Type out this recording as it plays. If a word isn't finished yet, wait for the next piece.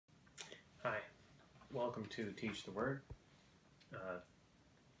Welcome to Teach the Word.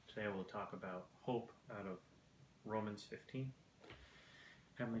 Today we'll talk about hope out of Romans 15.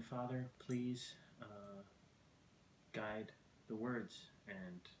 Heavenly Father, please guide the words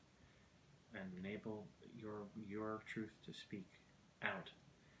and enable your truth to speak out.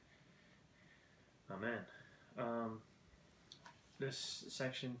 Amen. This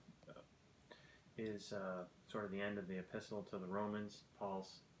section is sort of the end of the epistle to the Romans.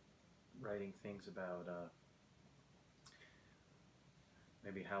 Paul's writing things about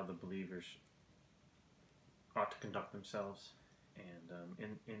maybe how the believers ought to conduct themselves, and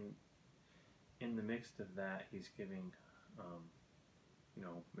in the midst of that, he's giving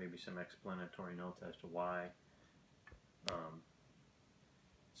maybe some explanatory notes as to why.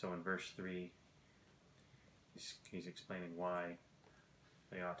 So in verse 3, he's explaining why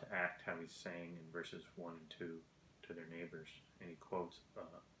they ought to act how he's saying in verses 1 and 2 to their neighbors, and he quotes a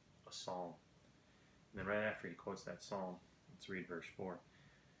psalm. And then right after he quotes that psalm, let's read verse 4.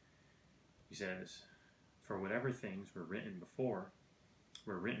 He says, "For whatever things were written before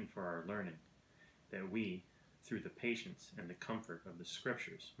were written for our learning, that we, through the patience and the comfort of the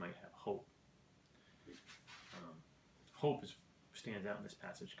Scriptures, might have hope." Hope stands out in this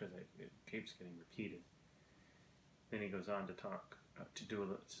passage because it keeps getting repeated. Then he goes on to talk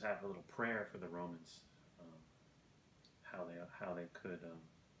to have a little prayer for the Romans, how they could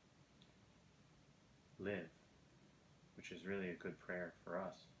live, which is really a good prayer for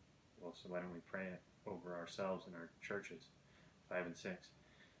us. Well, so why don't we pray it over ourselves and our churches? 5 and 6.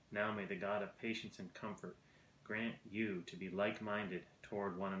 "Now may the God of patience and comfort grant you to be like-minded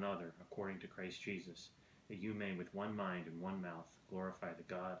toward one another according to Christ Jesus, that you may with one mind and one mouth glorify the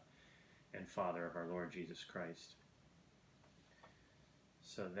God and Father of our Lord Jesus Christ."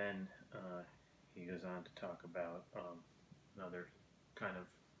 So then he goes on to talk about another kind of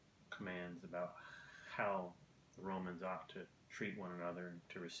commands about how the Romans ought to treat one another and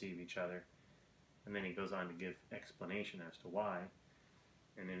to receive each other. And then he goes on to give explanation as to why.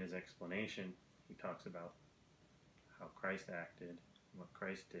 And in his explanation, he talks about how Christ acted, what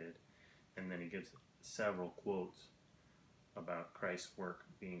Christ did, and then he gives several quotes about Christ's work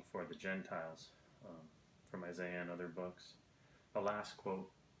being for the Gentiles from Isaiah and other books. The last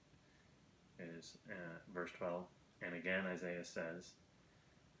quote is verse 12. "And again Isaiah says,"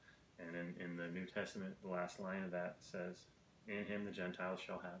 and in the New Testament, the last line of that says, "In him the Gentiles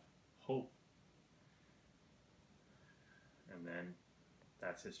shall have hope." And then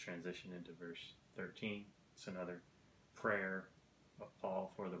that's his transition into verse 13. It's another prayer of Paul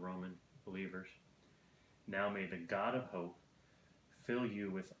for the Roman believers. "Now may the God of hope fill you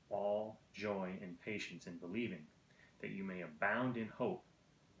with all joy and patience in believing, that you may abound in hope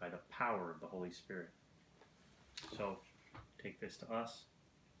by the power of the Holy Spirit." So take this to us.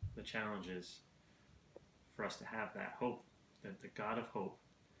 The challenge is for us to have that hope, that the God of hope,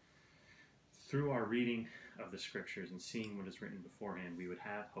 through our reading of the Scriptures and seeing what is written beforehand, we would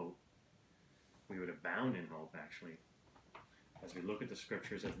have hope. We would abound in hope, actually, as we look at the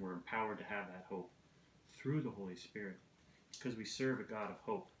Scriptures, as we're empowered to have that hope through the Holy Spirit, because we serve a God of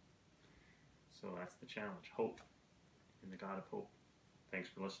hope. So that's the challenge, hope in the God of hope. Thanks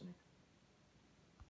for listening.